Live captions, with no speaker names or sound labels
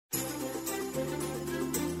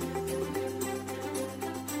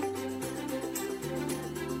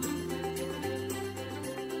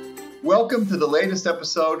Welcome to the latest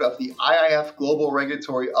episode of the IIF Global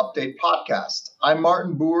Regulatory Update podcast. I'm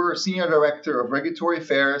Martin Boer, Senior Director of Regulatory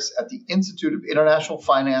Affairs at the Institute of International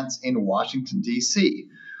Finance in Washington, D.C.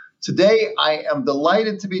 Today, I am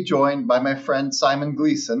delighted to be joined by my friend Simon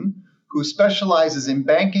Gleeson, who specializes in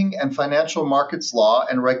banking and financial markets law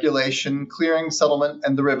and regulation, clearing, settlement,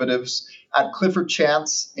 and derivatives at Clifford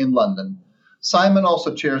Chance in London. Simon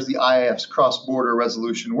also chairs the IIF's Cross-Border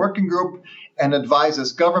Resolution Working Group and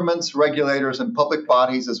advises governments, regulators, and public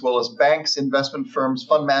bodies, as well as banks, investment firms,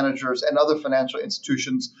 fund managers, and other financial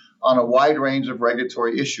institutions on a wide range of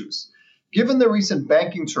regulatory issues. Given the recent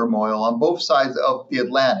banking turmoil on both sides of the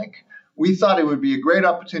Atlantic, we thought it would be a great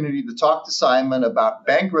opportunity to talk to Simon about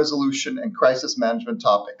bank resolution and crisis management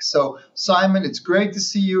topics. So, Simon, it's great to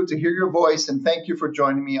see you, to hear your voice, and thank you for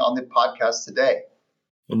joining me on the podcast today.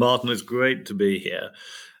 Well, Martin, it's great to be here.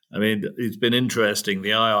 I mean, it's been interesting. The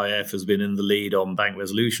IIF has been in the lead on bank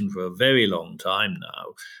resolution for a very long time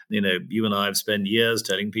now. You know, you and I have spent years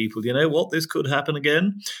telling people, you know what, this could happen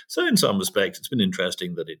again. So in some respects, it's been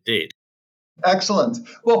interesting that it did. Excellent.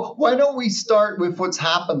 Well, why don't we start with what's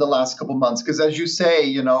happened the last couple of months? Because as you say,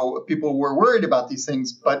 you know, people were worried about these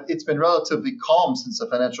things, but it's been relatively calm since the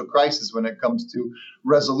financial crisis when it comes to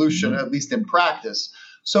resolution, at least in practice.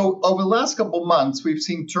 So over the last couple of months, we've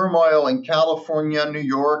seen turmoil in California, New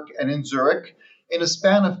York, and in Zurich. In a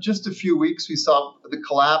span of just a few weeks, we saw the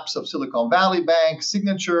collapse of Silicon Valley Bank,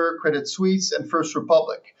 Signature, Credit Suisse, and First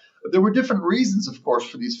Republic. There were different reasons, of course,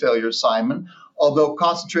 for these failures, Simon, although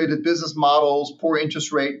concentrated business models, poor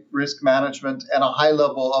interest rate risk management, and a high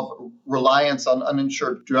level of reliance on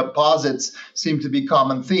uninsured deposits seem to be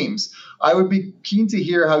common themes. I would be keen to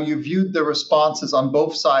hear how you viewed the responses on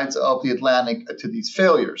both sides of the Atlantic to these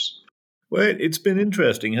failures. Well, it's been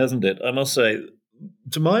interesting, hasn't it? I must say,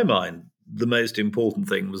 to my mind, the most important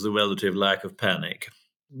thing was the relative lack of panic.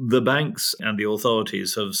 The banks and the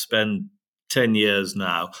authorities have spent 10 years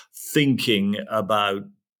now thinking about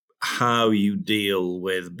how you deal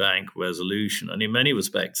with bank resolution. And in many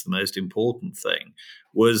respects, the most important thing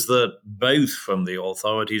was that both from the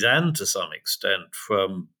authorities and to some extent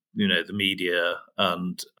from, you know, the media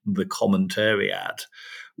and the commentariat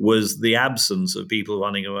was the absence of people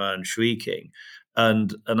running around shrieking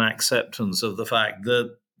and an acceptance of the fact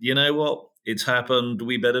that, you know what, it's happened,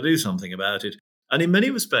 we better do something about it. And in many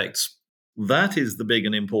respects, that is the big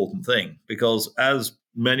and important thing, because as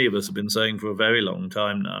many of us have been saying for a very long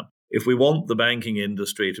time now, if we want the banking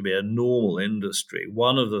industry to be a normal industry,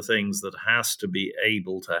 one of the things that has to be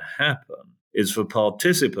able to happen is for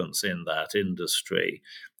participants in that industry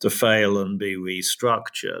to fail and be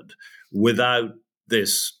restructured without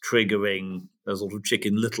this triggering a sort of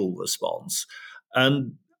Chicken Little response.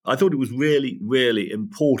 And I thought it was really, really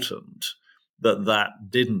important that that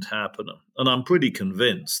didn't happen. And I'm pretty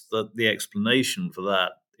convinced that the explanation for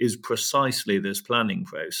that is precisely this planning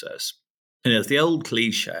process. You know, it's the old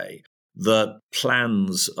cliche that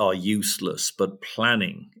plans are useless, but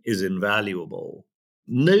planning is invaluable.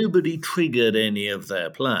 Nobody triggered any of their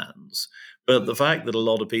plans, but the fact that a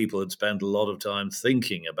lot of people had spent a lot of time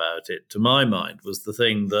thinking about it, to my mind, was the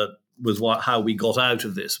thing that was how we got out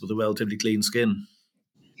of this with a relatively clean skin.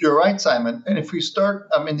 You're right, Simon. And if we start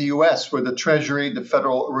in the U.S., where the Treasury, the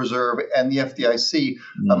Federal Reserve, and the FDIC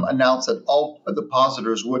announced that all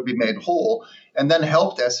depositors would be made whole, and then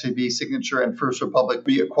helped SVB, Signature, and First Republic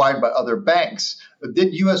be acquired by other banks,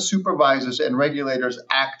 did U.S. supervisors and regulators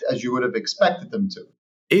act as you would have expected them to?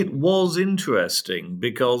 It was interesting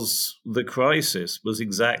because the crisis was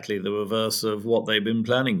exactly the reverse of what they'd been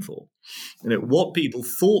planning for. You know, what people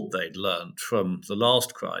thought they'd learned from the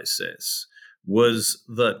last crisis was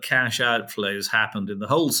that cash outflows happened in the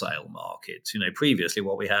wholesale markets. You know, previously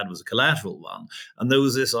what we had was a collateral one. And there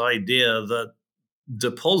was this idea that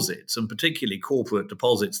deposits, and particularly corporate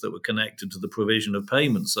deposits that were connected to the provision of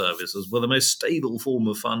payment services, were the most stable form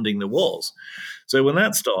of funding there was. So when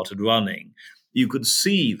that started running, you could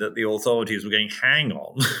see that the authorities were going, hang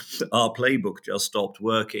on, our playbook just stopped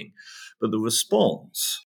working. But the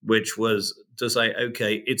response, which was to say,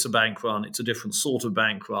 okay, it's a bank run, it's a different sort of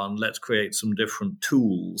bank run, let's create some different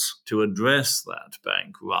tools to address that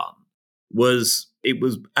bank run, was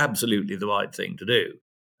absolutely the right thing to do.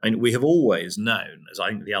 I mean, we have always known, as I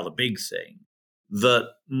think the other big thing, that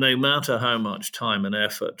no matter how much time and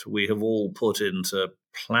effort we have all put into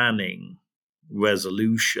planning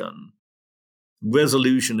resolution,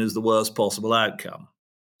 resolution is the worst possible outcome.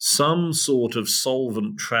 Some sort of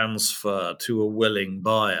solvent transfer to a willing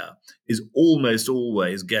buyer is almost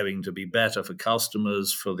always going to be better for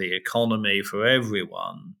customers, for the economy, for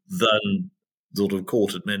everyone, than sort of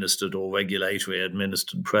court-administered or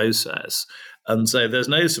regulatory-administered process. And so there's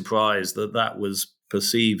no surprise that that was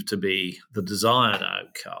perceived to be the desired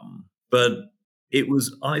outcome. But it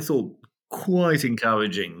was, I thought, quite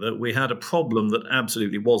encouraging that we had a problem that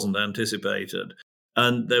absolutely wasn't anticipated.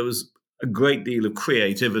 And there was a great deal of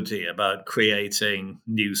creativity about creating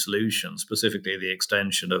new solutions, specifically the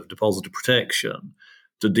extension of depositor protection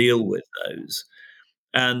to deal with those.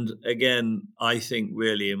 And again, I think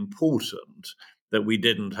really important that we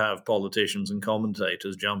didn't have politicians and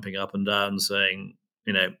commentators jumping up and down saying,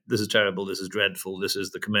 this is terrible, this is dreadful, this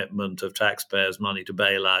is the commitment of taxpayers' money to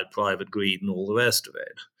bail out private greed and all the rest of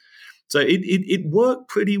it. So it worked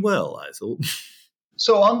pretty well, I thought.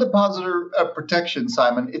 So on depositor protection,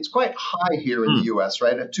 Simon, it's quite high here in the U.S.,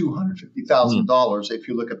 right, at $250,000 if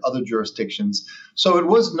you look at other jurisdictions. So it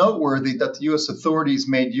was noteworthy that the U.S. authorities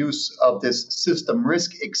made use of this system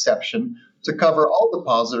risk exception to cover all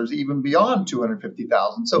depositors even beyond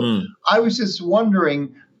 $250,000. So I was just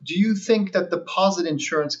wondering, do you think that deposit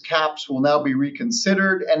insurance caps will now be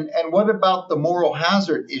reconsidered? And what about the moral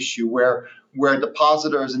hazard issue where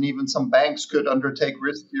depositors and even some banks could undertake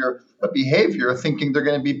riskier behavior thinking they're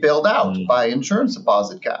going to be bailed out by insurance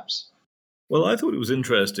deposit caps? Well, I thought it was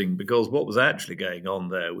interesting because what was actually going on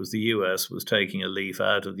there was the US was taking a leaf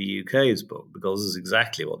out of the UK's book, because this is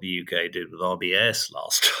exactly what the UK did with RBS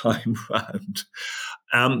last time round.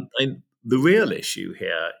 And the real issue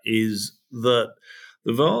here is that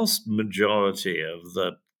the vast majority of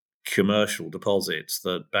the commercial deposits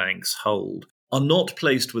that banks hold are not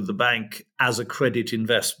placed with the bank as a credit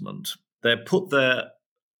investment. They're put there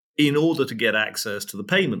in order to get access to the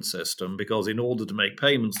payment system, because in order to make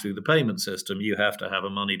payments through the payment system, you have to have a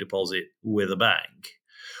money deposit with a bank.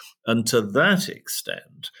 And to that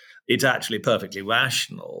extent, it's actually perfectly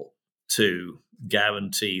rational to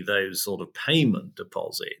guarantee those sort of payment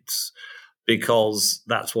deposits, because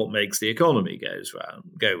that's what makes the economy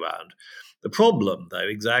go round. The problem, though,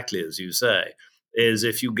 exactly as you say, is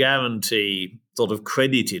if you guarantee sort of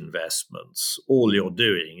credit investments, all you're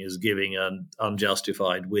doing is giving an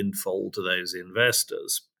unjustified windfall to those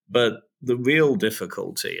investors. But the real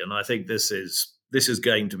difficulty, and I think this is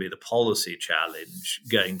going to be the policy challenge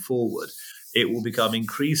going forward, it will become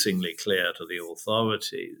increasingly clear to the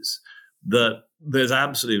authorities that there's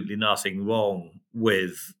absolutely nothing wrong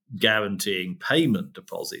with guaranteeing payment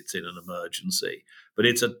deposits in an emergency, but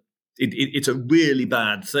it's a really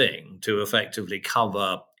bad thing to effectively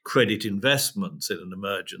cover credit investments in an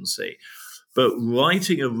emergency. But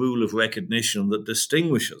writing a rule of recognition that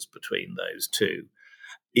distinguishes between those two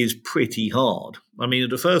is pretty hard. I mean,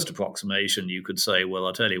 at a first approximation, you could say, well,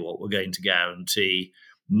 I'll tell you what, we're going to guarantee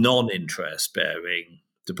non-interest bearing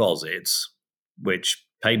deposits, which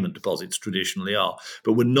payment deposits traditionally are,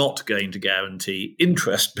 but we're not going to guarantee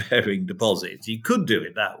interest-bearing deposits. You could do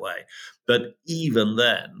it that way, but even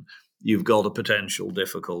then, you've got a potential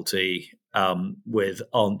difficulty with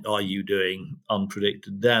are you doing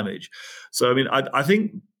unpredicted damage? So, I mean, I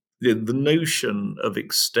think the notion of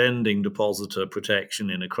extending depositor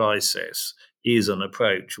protection in a crisis is an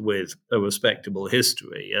approach with a respectable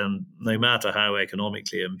history, and no matter how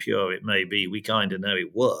economically impure it may be, we kind of know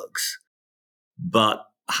it works. But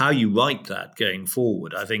how you write that going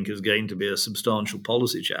forward, I think, is going to be a substantial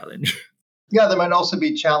policy challenge. Yeah, there might also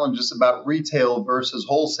be challenges about retail versus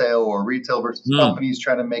wholesale, or retail versus companies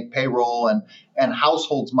trying to make payroll, and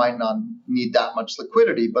households might not need that much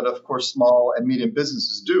liquidity, but of course small and medium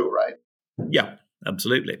businesses do, right? Yeah,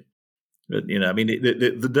 absolutely. But, I mean,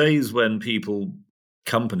 the days when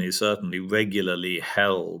companies certainly regularly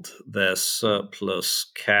held their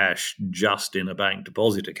surplus cash just in a bank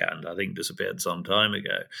deposit account, I think disappeared some time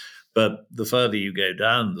ago. But the further you go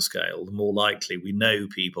down the scale, the more likely we know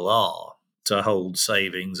people are to hold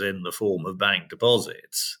savings in the form of bank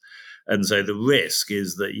deposits. And so the risk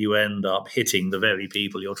is that you end up hitting the very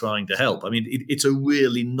people you're trying to help. I mean, it's a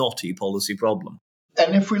really knotty policy problem.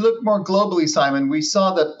 And if we look more globally, Simon, we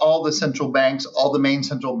saw that all the main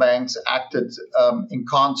central banks acted in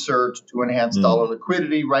concert to enhance dollar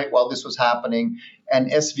liquidity right while this was happening. And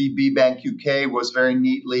SVB Bank UK was very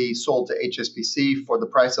neatly sold to HSBC for the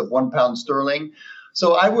price of £1 sterling.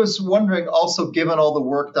 So I was wondering also, given all the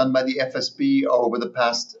work done by the FSB over the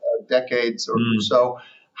past decades or so,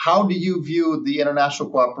 how do you view the international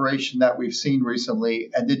cooperation that we've seen recently?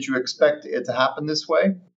 And did you expect it to happen this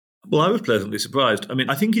way? Well, I was pleasantly surprised. I mean,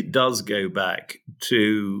 I think it does go back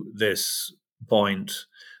to this point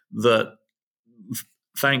that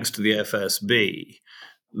thanks to the FSB,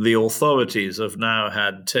 the authorities have now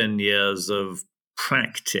had 10 years of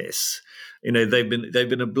practice. They've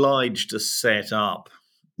been obliged to set up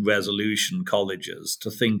resolution colleges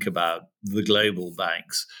to think about the global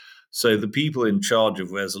banks. So the people in charge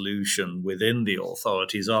of resolution within the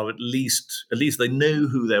authorities are at least they know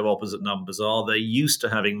who their opposite numbers are. They're used to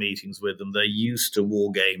having meetings with them. They're used to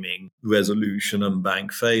wargaming resolution and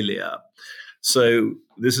bank failure. So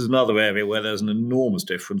this is another area where there's an enormous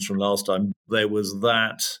difference from last time. There was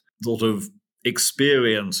that sort of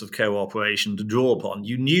experience of cooperation to draw upon.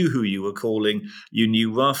 You knew who you were calling. You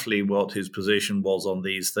knew roughly what his position was on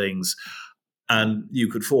these things. And you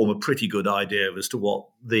could form a pretty good idea as to what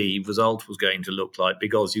the result was going to look like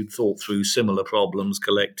because you'd thought through similar problems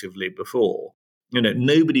collectively before.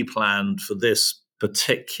 Nobody planned for this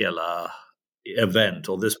particular event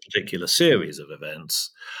or this particular series of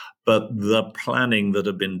events, but the planning that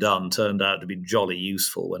had been done turned out to be jolly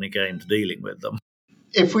useful when it came to dealing with them.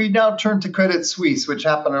 If we now turn to Credit Suisse, which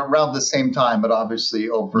happened around the same time, but obviously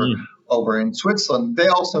over in Switzerland, they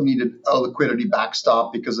also needed a liquidity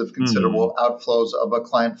backstop because of considerable outflows of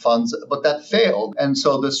client funds, but that failed. And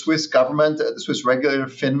so the Swiss government, the Swiss regulator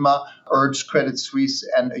FINMA, urged Credit Suisse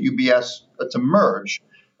and UBS to merge.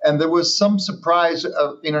 And there was some surprise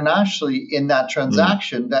internationally in that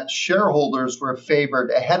transaction that shareholders were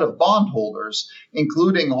favored ahead of bondholders,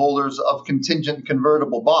 including holders of contingent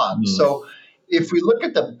convertible bonds. So if we look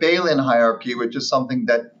at the bail-in hierarchy, which is something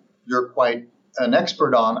that you're quite an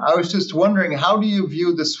expert on, I was just wondering, how do you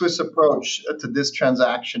view the Swiss approach to this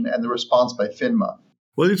transaction and the response by FINMA?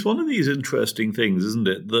 Well, it's one of these interesting things, isn't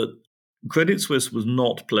it, that Credit Suisse was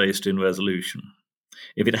not placed in resolution.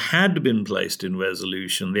 If it had been placed in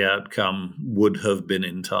resolution, the outcome would have been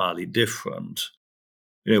entirely different.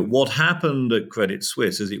 What happened at Credit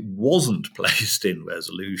Suisse is it wasn't placed in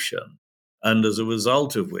resolution. And as a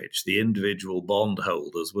result of which, the individual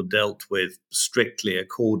bondholders were dealt with strictly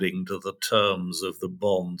according to the terms of the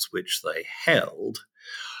bonds which they held.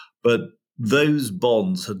 But those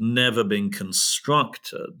bonds had never been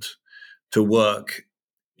constructed to work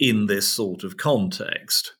in this sort of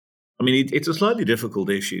context. I mean, it's a slightly difficult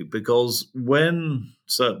issue because when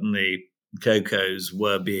certainly CoCos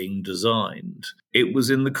were being designed, it was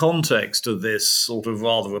in the context of this sort of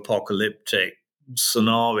rather apocalyptic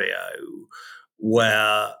scenario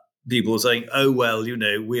where people were saying, oh, well,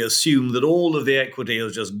 we assume that all of the equity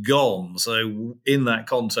has just gone. So in that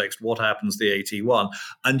context, what happens to the AT1?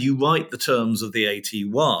 And you write the terms of the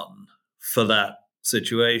AT1 for that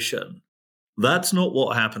situation. That's not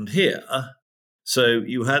what happened here. So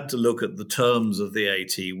you had to look at the terms of the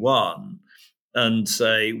AT1 and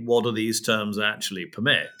say, what do these terms actually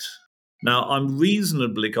permit? Now, I'm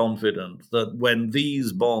reasonably confident that when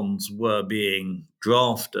these bonds were being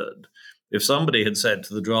drafted, if somebody had said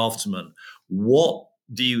to the draftsman, what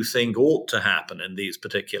do you think ought to happen in these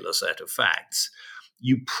particular set of facts,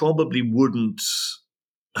 you probably wouldn't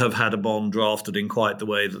have had a bond drafted in quite the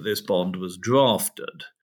way that this bond was drafted.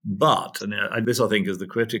 But, and this I think is the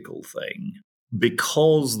critical thing,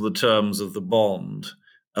 because the terms of the bond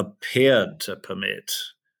appeared to permit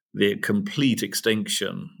the complete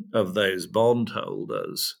extinction of those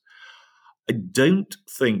bondholders, I don't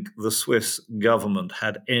think the Swiss government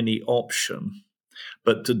had any option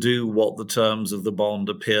but to do what the terms of the bond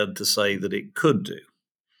appeared to say that it could do.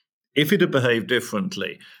 If it had behaved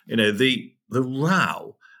differently, the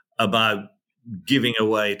row about giving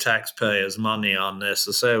away taxpayers' money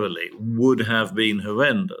unnecessarily would have been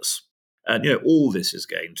horrendous. And, all this is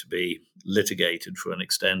going to be litigated for an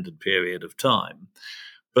extended period of time.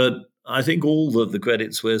 But I think all that the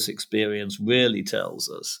Credit Suisse experience really tells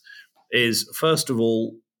us is, first of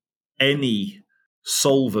all, any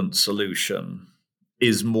solvent solution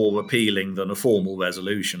is more appealing than a formal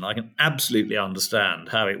resolution. I can absolutely understand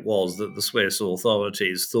how it was that the Swiss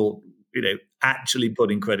authorities thought, actually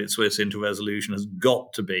putting Credit Suisse into resolution has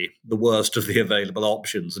got to be the worst of the available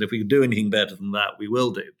options. And if we can do anything better than that, we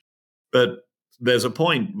will do. But there's a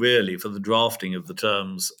point, really, for the drafting of the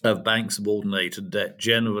terms of bank subordinated debt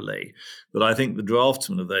generally, that I think the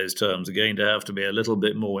draftsmen of those terms are going to have to be a little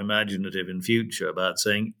bit more imaginative in future about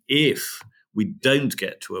saying, if we don't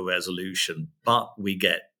get to a resolution, but we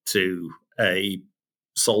get to a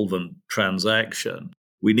solvent transaction,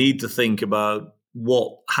 we need to think about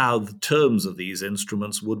how the terms of these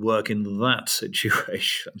instruments would work in that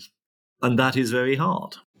situation. And that is very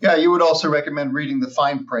hard. Yeah, you would also recommend reading the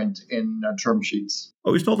fine print in term sheets.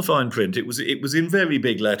 Oh, it's not the fine print. It was in very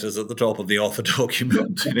big letters at the top of the offer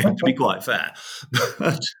document, to be quite fair.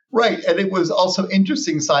 Right. And it was also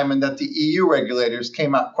interesting, Simon, that the EU regulators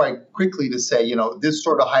came out quite quickly to say, this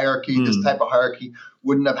sort of hierarchy, this type of hierarchy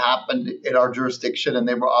wouldn't have happened in our jurisdiction. And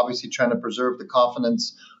they were obviously trying to preserve the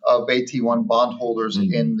confidence of AT1 bondholders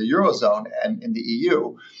in the Eurozone and in the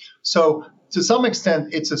EU. So To some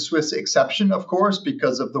extent, it's a Swiss exception, of course,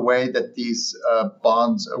 because of the way that these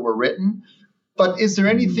bonds were written. But is there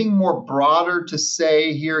anything more broader to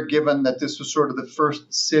say here, given that this was sort of the first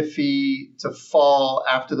SIFI to fall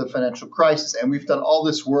after the financial crisis? And we've done all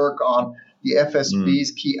this work on the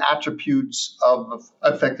FSB's key attributes of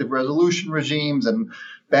effective resolution regimes, and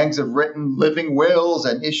banks have written living wills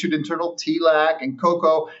and issued internal TLAC and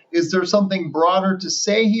COCO. Is there something broader to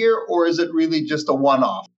say here, or is it really just a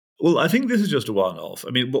one-off? Well, I think this is just a one-off.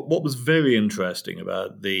 I mean, what was very interesting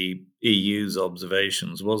about the EU's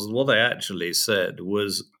observations was what they actually said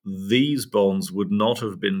was these bonds would not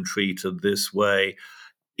have been treated this way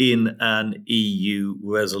in an EU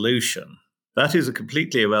resolution. That is a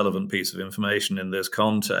completely irrelevant piece of information in this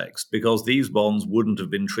context, because these bonds wouldn't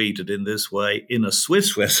have been treated in this way in a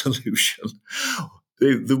Swiss resolution.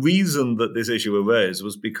 The reason that this issue arose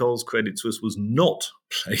was because Credit Suisse was not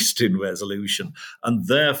placed in resolution, and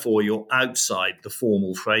therefore you're outside the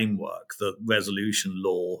formal framework that resolution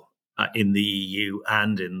law in the EU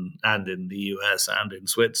and in the US and in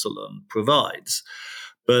Switzerland provides.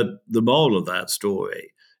 But the moral of that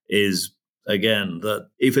story is, again, that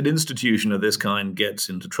if an institution of this kind gets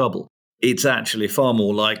into trouble, it's actually far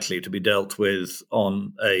more likely to be dealt with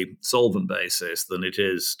on a solvent basis than it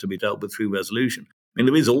is to be dealt with through resolution. I mean,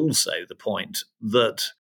 there is also the point that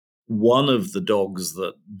one of the dogs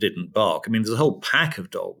that didn't bark, I mean, there's a whole pack of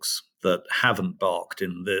dogs that haven't barked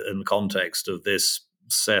in the context of this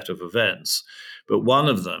set of events. But one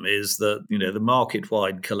of them is that, the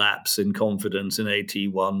market-wide collapse in confidence in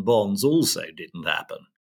AT1 bonds also didn't happen.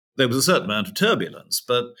 There was a certain amount of turbulence,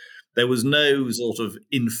 but there was no sort of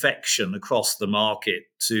infection across the market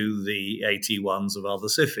to the AT1s of other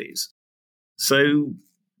SIFIs. So,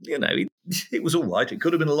 it was all right. It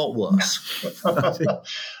could have been a lot worse.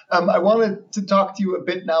 I wanted to talk to you a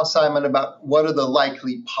bit now, Simon, about what are the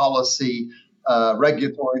likely policy,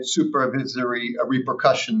 regulatory, supervisory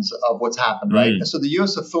repercussions of what's happened, right? So the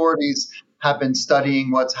U.S. authorities have been studying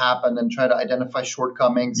what's happened and trying to identify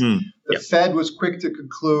shortcomings. The Fed was quick to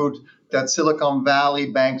conclude that Silicon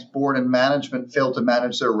Valley Bank's board and management failed to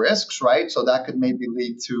manage their risks, right? So that could maybe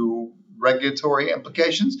lead to regulatory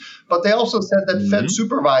implications. But they also said that Fed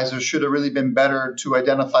supervisors should have really been better to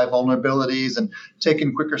identify vulnerabilities and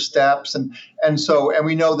taken quicker steps. And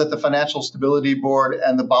we know that the Financial Stability Board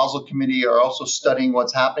and the Basel Committee are also studying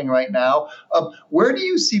what's happening right now. Where do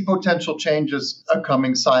you see potential changes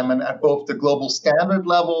coming, Simon, at both the global standard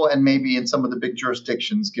level and maybe in some of the big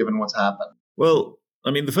jurisdictions, given what's happened? Well,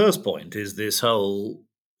 I mean, the first point is this whole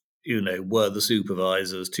were the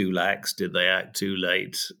supervisors too lax? Did they act too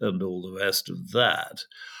late? And all the rest of that.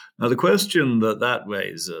 Now, the question that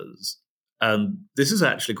raises, and this is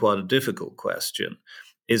actually quite a difficult question,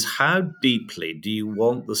 is how deeply do you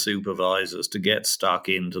want the supervisors to get stuck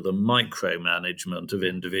into the micromanagement of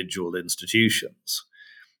individual institutions?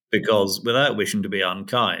 Because without wishing to be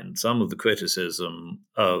unkind, some of the criticism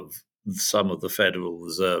of some of the Federal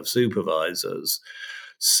Reserve supervisors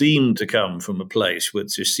seemed to come from a place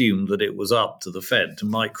which assumed that it was up to the Fed to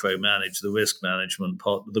micromanage the risk management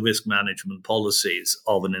policies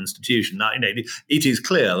of an institution. Now, it is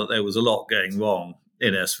clear that there was a lot going wrong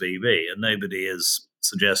in SVB, and nobody is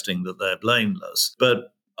suggesting that they're blameless.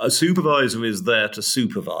 But a supervisor is there to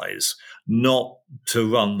supervise, not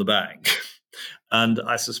to run the bank. And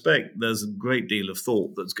I suspect there's a great deal of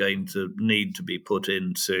thought that's going to need to be put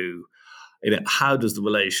into how does the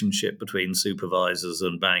relationship between supervisors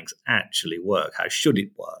and banks actually work? How should it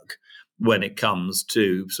work when it comes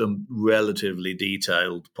to some relatively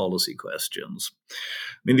detailed policy questions?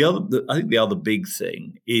 I mean, I think the other big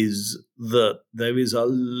thing is that there is a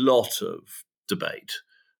lot of debate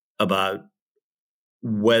about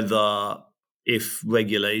whether, if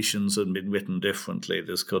regulations had been written differently,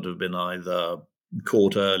 this could have been either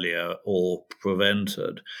caught earlier or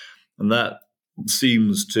prevented. And that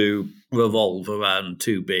seems to revolve around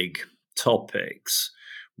two big topics.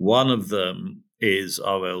 One of them is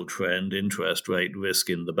our old trend, interest rate risk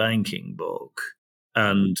in the banking book.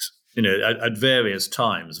 And, at various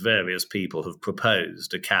times, various people have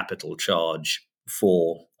proposed a capital charge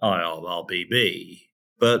for IRRBB.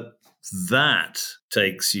 But that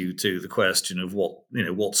takes you to the question of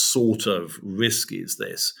what sort of risk is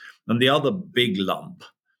this? And the other big lump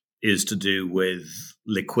is to do with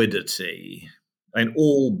liquidity. And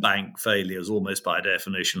all bank failures, almost by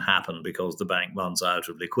definition, happen because the bank runs out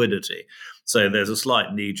of liquidity. So there's a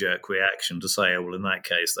slight knee-jerk reaction to say, well, in that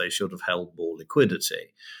case, they should have held more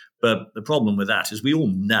liquidity. But the problem with that is we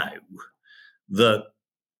all know that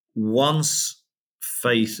once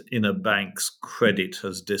faith in a bank's credit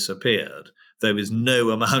has disappeared, there is no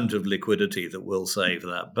amount of liquidity that will save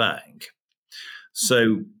that bank.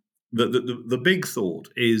 So the big thought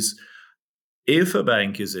is, if a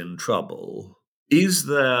bank is in trouble, is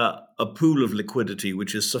there a pool of liquidity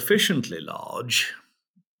which is sufficiently large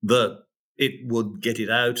that it would get it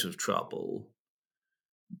out of trouble?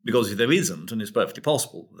 Because if there isn't, and it's perfectly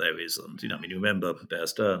possible there isn't, you remember Bear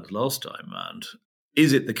Stearns last time round,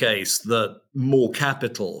 is it the case that more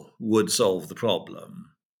capital would solve the problem?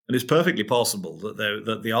 And it's perfectly possible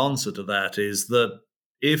that the answer to that is that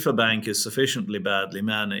if a bank is sufficiently badly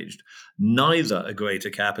managed, neither a greater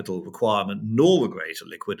capital requirement nor a greater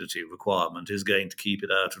liquidity requirement is going to keep it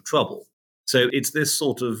out of trouble. So it's this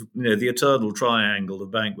sort of, the eternal triangle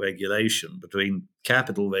of bank regulation between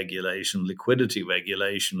capital regulation, liquidity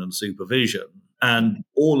regulation, and supervision. And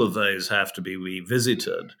all of those have to be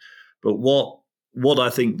revisited. But what I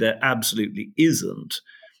think there absolutely isn't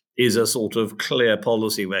is a sort of clear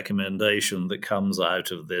policy recommendation that comes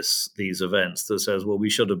out of these events that says, well, we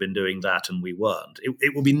should have been doing that and we weren't.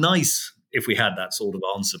 It would be nice if we had that sort of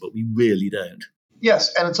answer, but we really don't.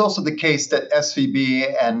 Yes, and it's also the case that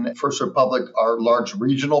SVB and First Republic are large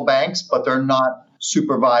regional banks, but they're not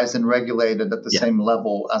supervised and regulated at the same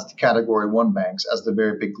level as the Category 1 banks, as the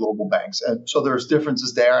very big global banks. And so there's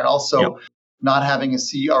differences there. And also not having a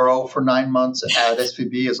CRO for 9 months at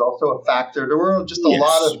SVB is also a factor. There were just a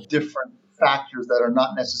lot of different factors that are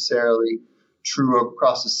not necessarily true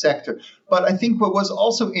across the sector. But I think what was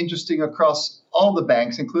also interesting across all the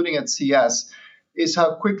banks, including at CS, is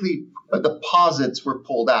how quickly deposits were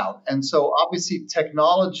pulled out. And so obviously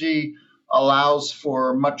technology allows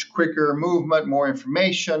for much quicker movement, more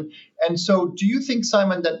information. And so do you think,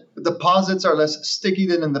 Simon, that deposits are less sticky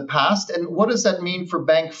than in the past? And what does that mean for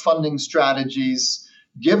bank funding strategies,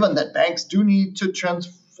 given that banks do need to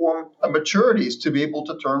transform maturities to be able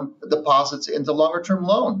to turn deposits into longer-term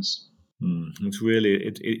loans? It's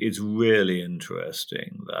really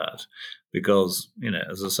interesting that, because,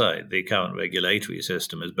 as I say, the current regulatory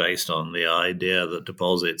system is based on the idea that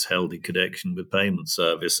deposits held in connection with payment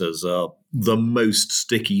services are the most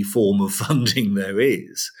sticky form of funding there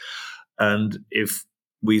is. And if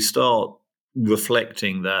we start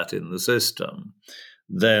reflecting that in the system,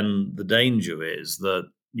 then the danger is that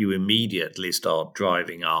you immediately start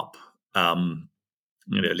driving up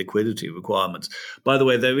liquidity requirements. By the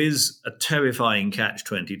way, there is a terrifying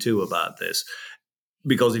catch-22 about this,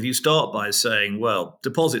 because if you start by saying, well,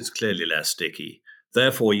 deposits are clearly less sticky,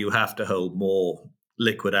 therefore you have to hold more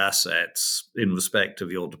liquid assets in respect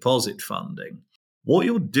of your deposit funding, what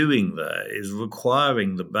you're doing there is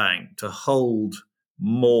requiring the bank to hold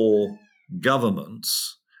more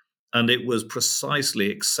governments. And it was precisely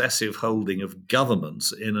excessive holding of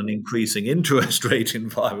governments in an increasing interest rate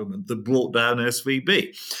environment that brought down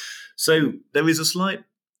SVB. So there is a slight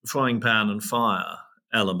frying pan and fire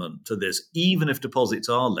element to this, even if deposits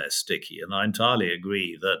are less sticky. And I entirely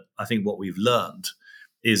agree that I think what we've learned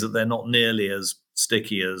is that they're not nearly as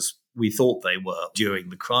sticky as we thought they were during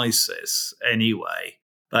the crisis anyway.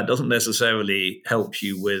 That doesn't necessarily help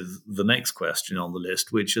you with the next question on the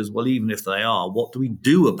list, which is, well, even if they are, what do we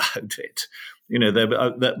do about it?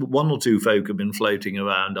 One or two folk have been floating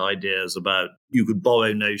around ideas about you could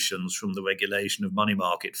borrow notions from the regulation of money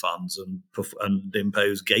market funds and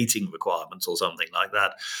impose gating requirements or something like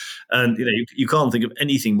that. And you can't think of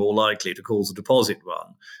anything more likely to cause a deposit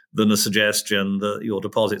run than a suggestion that your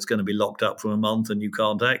deposit's going to be locked up for a month and you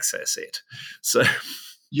can't access it. So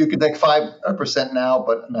you can take 5% now,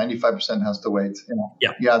 but 95% has to wait.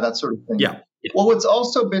 Yeah, that sort of thing. Yeah. Well, what's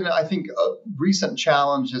also been, I think, a recent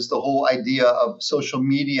challenge is the whole idea of social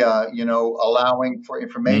media, allowing for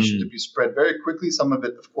information to be spread very quickly. Some of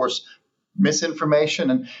it, of course,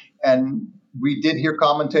 misinformation. And we did hear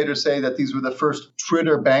commentators say that these were the first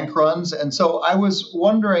Twitter bank runs. And so I was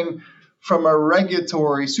wondering, from a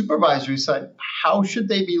regulatory supervisory side, how should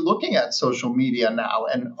they be looking at social media now?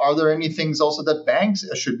 And are there any things also that banks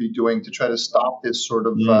should be doing to try to stop this sort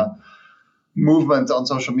of movement on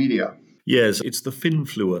social media? Yes, it's the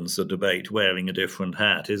finfluencer debate wearing a different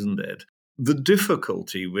hat, isn't it? The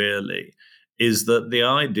difficulty really is that the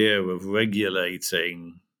idea of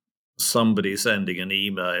regulating somebody sending an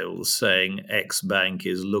email saying X bank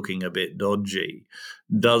is looking a bit dodgy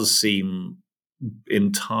does seem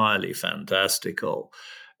entirely fantastical.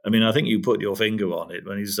 I mean, I think you put your finger on it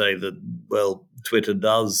when you say that, well, Twitter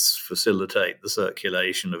does facilitate the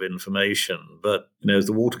circulation of information. But, as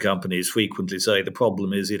the water companies frequently say, the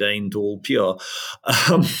problem is it ain't all pure.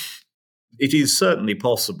 It is certainly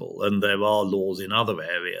possible, and there are laws in other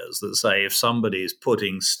areas that say if somebody is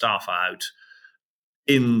putting stuff out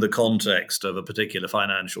in the context of a particular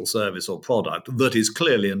financial service or product that is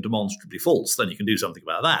clearly and demonstrably false, then you can do something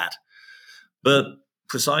about that. But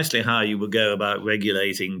precisely how you would go about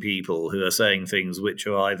regulating people who are saying things which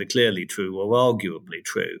are either clearly true or arguably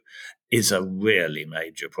true is a really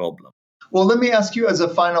major problem. Well, let me ask you as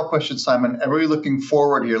a final question, Simon. I'm really looking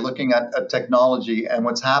forward here, looking at technology, and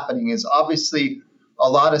what's happening is obviously a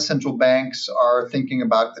lot of central banks are thinking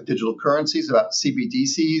about the digital currencies, about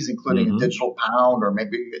CBDCs, including a digital pound or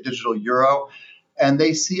maybe a digital euro. And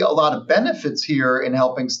they see a lot of benefits here in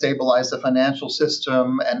helping stabilize the financial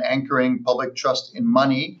system and anchoring public trust in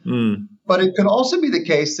money. But it could also be the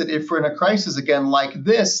case that if we're in a crisis again like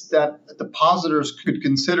this, that depositors could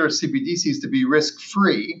consider CBDCs to be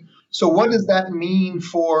risk-free. So what does that mean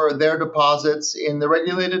for their deposits in the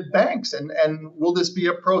regulated banks? And will this be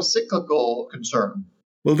a pro-cyclical concern?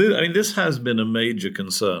 Well, this has been a major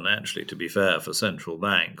concern, actually, to be fair, for central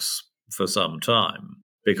banks for some time.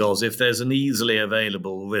 Because if there's an easily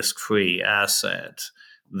available risk-free asset,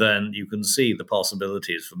 then you can see the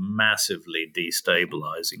possibilities for massively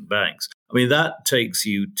destabilizing banks. That takes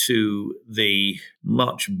you to the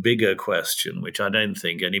much bigger question, which I don't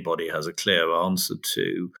think anybody has a clear answer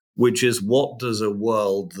to, which is what does a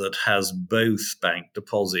world that has both bank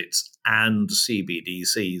deposits and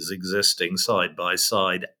CBDCs existing side by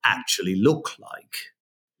side actually look like?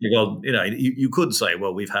 You could say,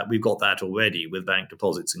 well, we've got that already with bank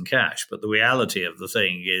deposits and cash. But the reality of the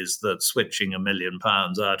thing is that switching £1 million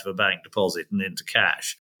out of a bank deposit and into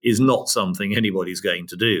cash is not something anybody's going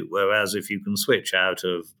to do. Whereas if you can switch out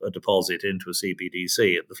of a deposit into a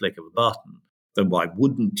CBDC at the flick of a button, then why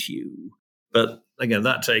wouldn't you? But again,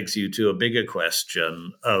 that takes you to a bigger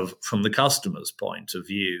question of, from the customer's point of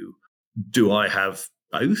view, do I have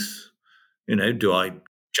both? Do I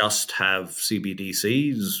just have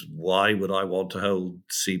CBDCs? Why would I want to hold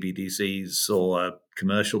CBDCs or a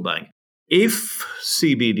commercial bank? If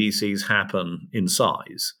CBDCs happen in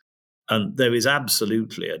size, and there is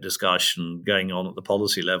absolutely a discussion going on at the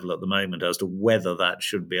policy level at the moment as to whether that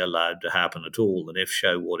should be allowed to happen at all, and if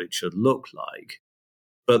so, what it should look like.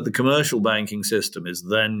 But the commercial banking system is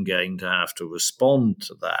then going to have to respond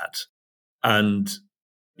to that. And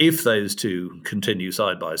if those two continue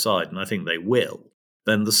side by side, and I think they will,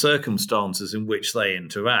 then the circumstances in which they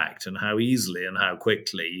interact and how easily and how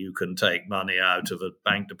quickly you can take money out of a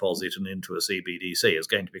bank deposit and into a CBDC is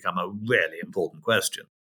going to become a really important question.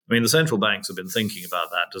 The central banks have been thinking about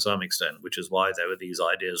that to some extent, which is why there are these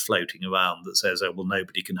ideas floating around that says, oh, well,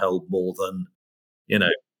 nobody can hold more than,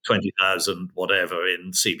 20,000 whatever in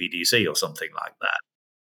CBDC or something like that.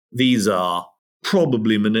 These are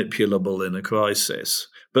probably manipulable in a crisis.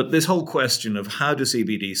 But this whole question of how do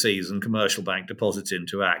CBDCs and commercial bank deposits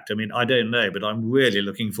interact, I don't know, but I'm really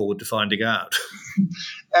looking forward to finding out.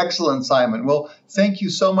 Excellent, Simon. Well, thank you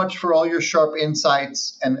so much for all your sharp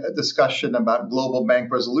insights and a discussion about global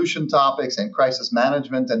bank resolution topics and crisis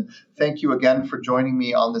management. And thank you again for joining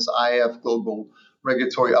me on this IIF Global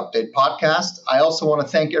Regulatory Update podcast. I also want to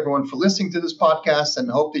thank everyone for listening to this podcast and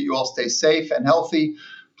hope that you all stay safe and healthy.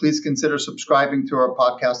 Please consider subscribing to our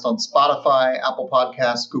podcast on Spotify, Apple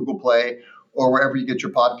Podcasts, Google Play, or wherever you get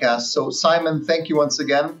your podcasts. So, Simon, thank you once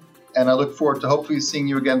again, and I look forward to hopefully seeing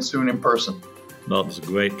you again soon in person. Well, it was a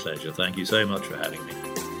great pleasure. Thank you so much for having me.